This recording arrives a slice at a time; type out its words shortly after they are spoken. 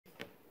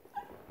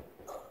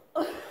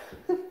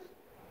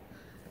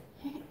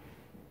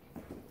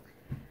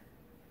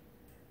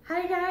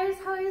guys,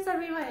 how is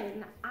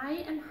everyone?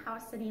 I am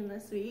house sitting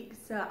this week,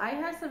 so I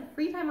have some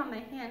free time on my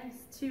hands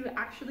to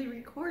actually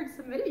record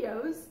some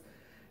videos.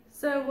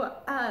 So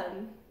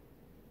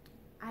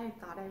I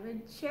thought I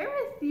would share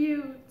with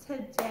you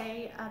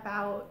today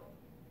about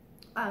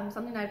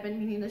something I've been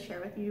meaning to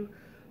share with you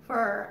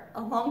for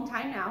a long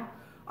time now,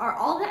 are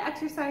all the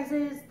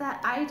exercises that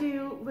I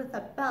do with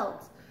a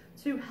belt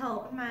to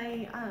help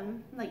my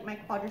like my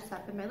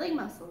quadricep and my leg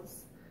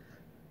muscles.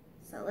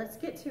 So let's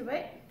get to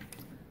it.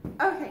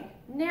 Okay,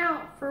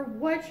 now for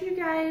what you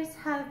guys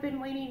have been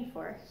waiting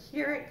for,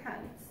 here it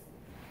comes.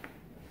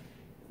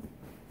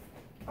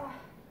 Oh,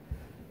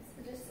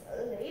 so just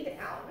lay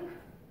down.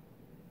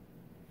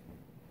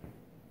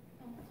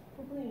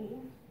 Hopefully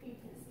you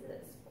can see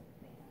this.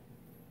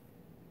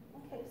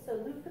 Okay, so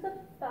loop the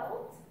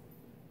belt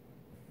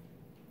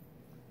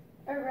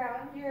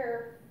around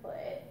your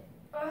foot.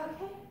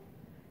 Okay,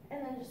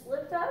 and then just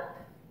lift up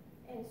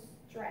and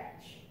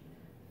stretch.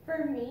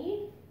 For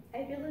me,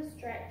 I feel the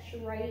stretch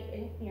right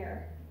in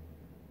here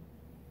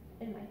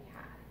in my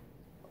calf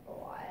a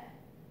lot.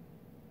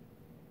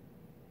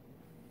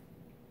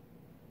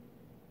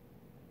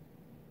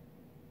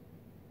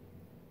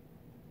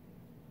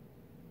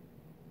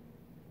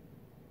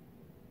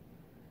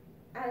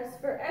 As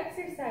for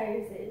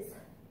exercises,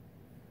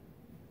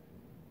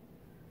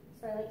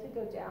 so I like to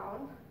go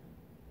down.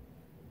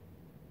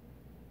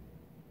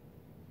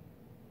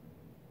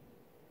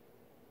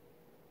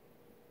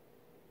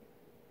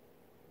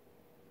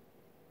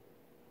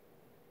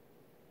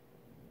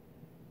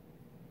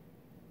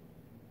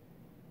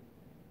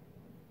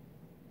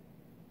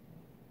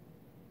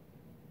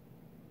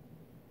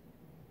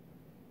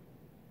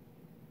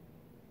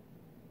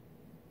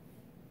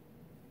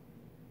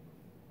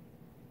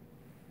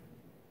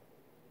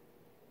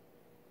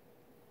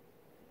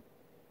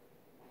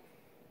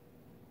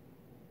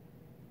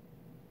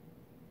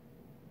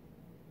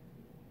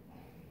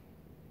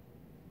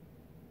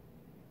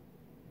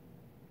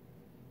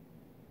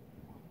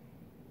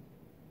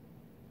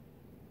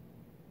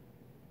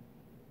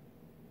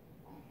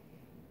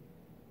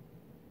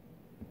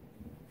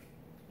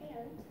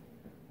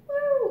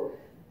 Woo!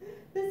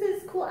 This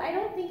is cool. I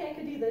don't think I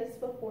could do this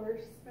before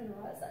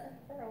Spinraza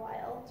for a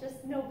while.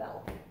 Just no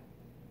belt.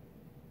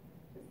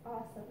 It's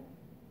awesome.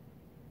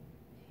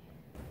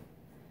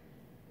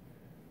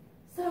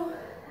 So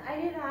I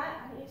did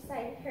that on each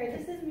side here.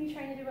 This is me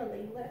trying to do a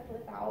leg lift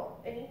without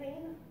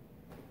anything.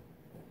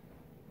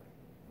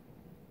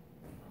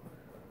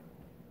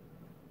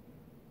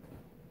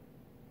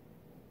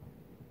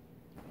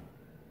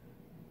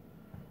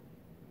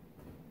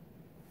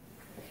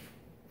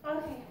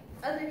 Okay,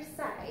 other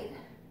side.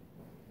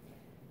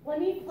 Let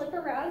me flip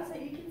around so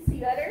you can see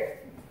better.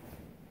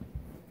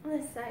 On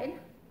this side.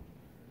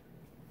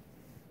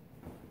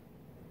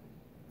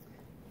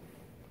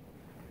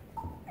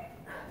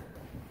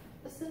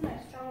 This is my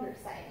stronger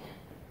side.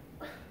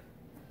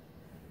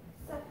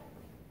 So.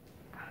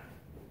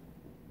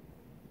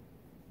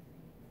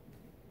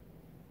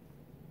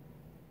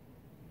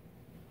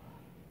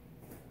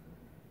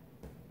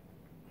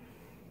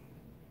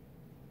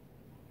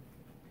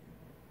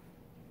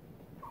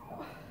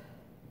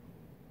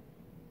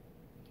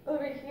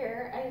 Over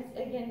here, I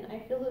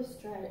feel the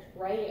stretch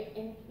right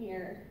in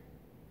here.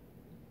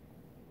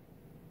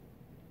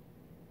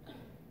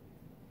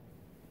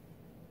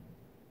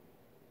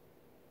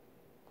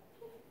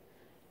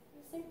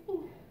 Same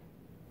thing.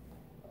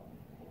 Oh,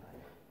 hang on.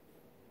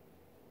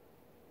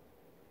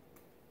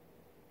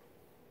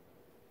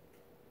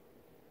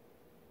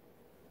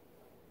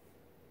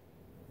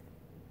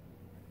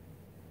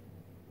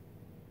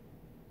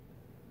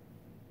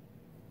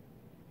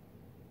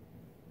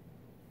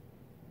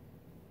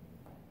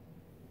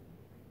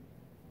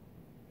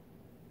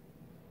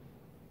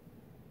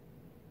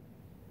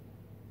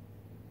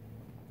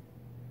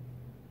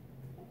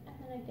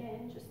 And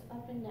again, just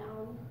up and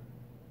down.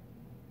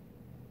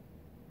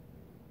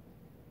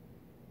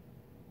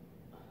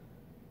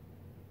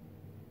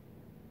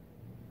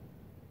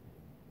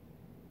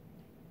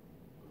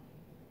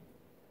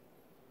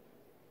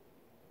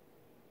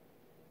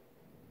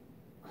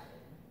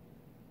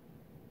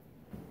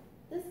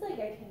 This leg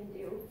I can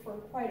do for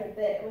quite a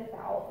bit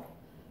without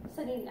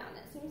sitting down.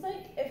 It seems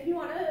like if you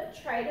want to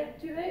try to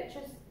do it,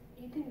 just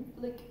you can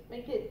like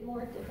make it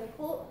more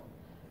difficult.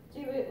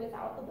 Do it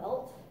without the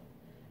belt.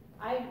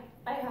 I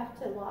have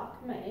to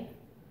lock my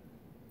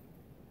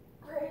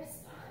right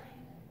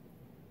spine.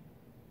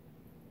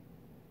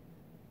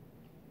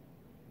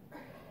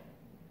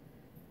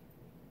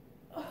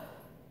 Okay.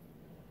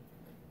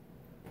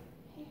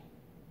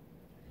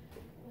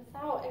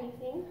 Without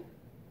anything.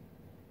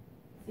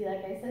 See,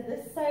 like I said,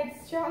 this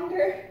side's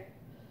stronger.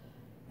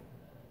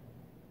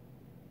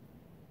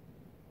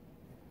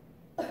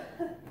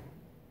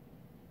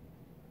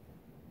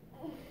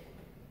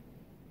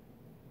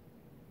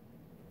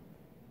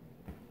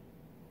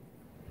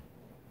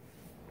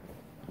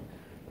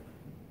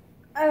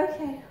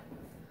 Okay,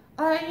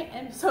 I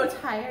am so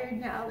tired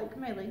now, like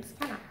my legs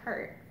kind of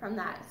hurt from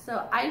that.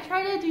 So I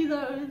try to do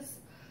those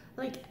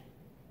like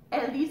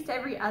at least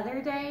every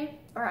other day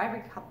or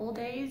every couple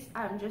days,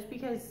 just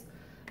because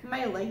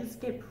my legs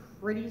get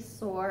pretty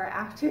sore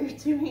after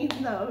doing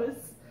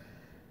those.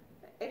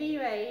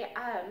 Anyway,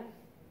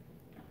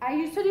 I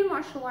used to do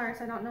martial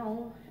arts. I don't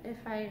know if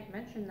I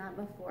mentioned that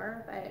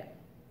before, but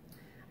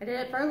I did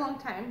it for a long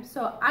time.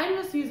 So I'm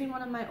just using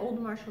one of my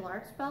old martial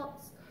arts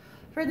belts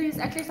for these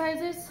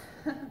exercises.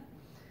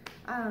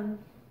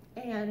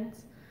 And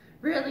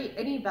really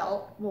any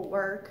belt will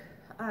work.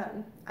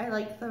 I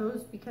like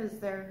those because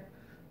they're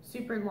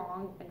super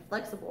long and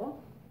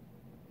flexible.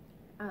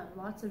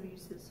 Lots of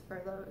uses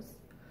for those.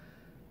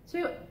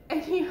 So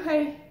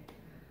anyway,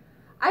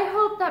 I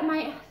hope that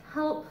might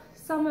help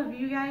some of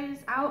you guys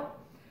out.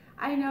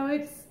 I know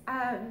it's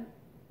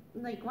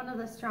like one of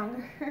the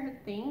stronger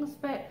things,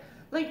 but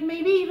like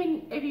maybe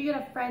even if you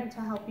get a friend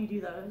to help you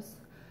do those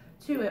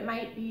too, it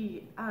might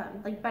be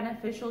like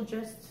beneficial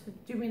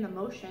just doing the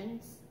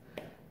motions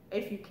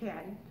if you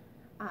can.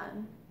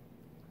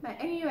 But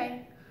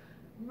anyway,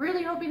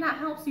 really hoping that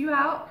helps you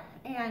out,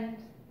 and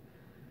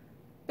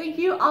thank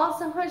you all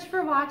so much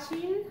for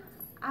watching.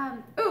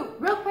 Oh,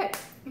 real quick,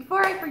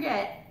 before I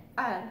forget,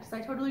 because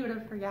I totally would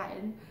have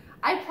forgotten,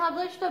 I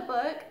published a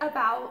book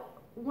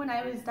about when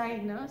I was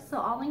diagnosed, so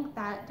I'll link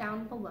that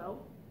down below.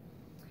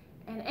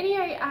 And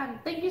anyway,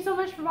 thank you so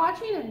much for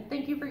watching, and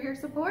thank you for your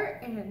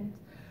support, and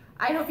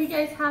I hope you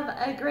guys have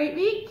a great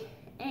week.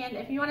 And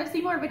if you want to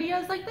see more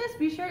videos like this,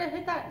 be sure to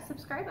hit that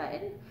subscribe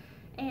button,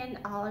 and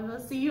I will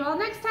see you all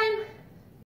next time.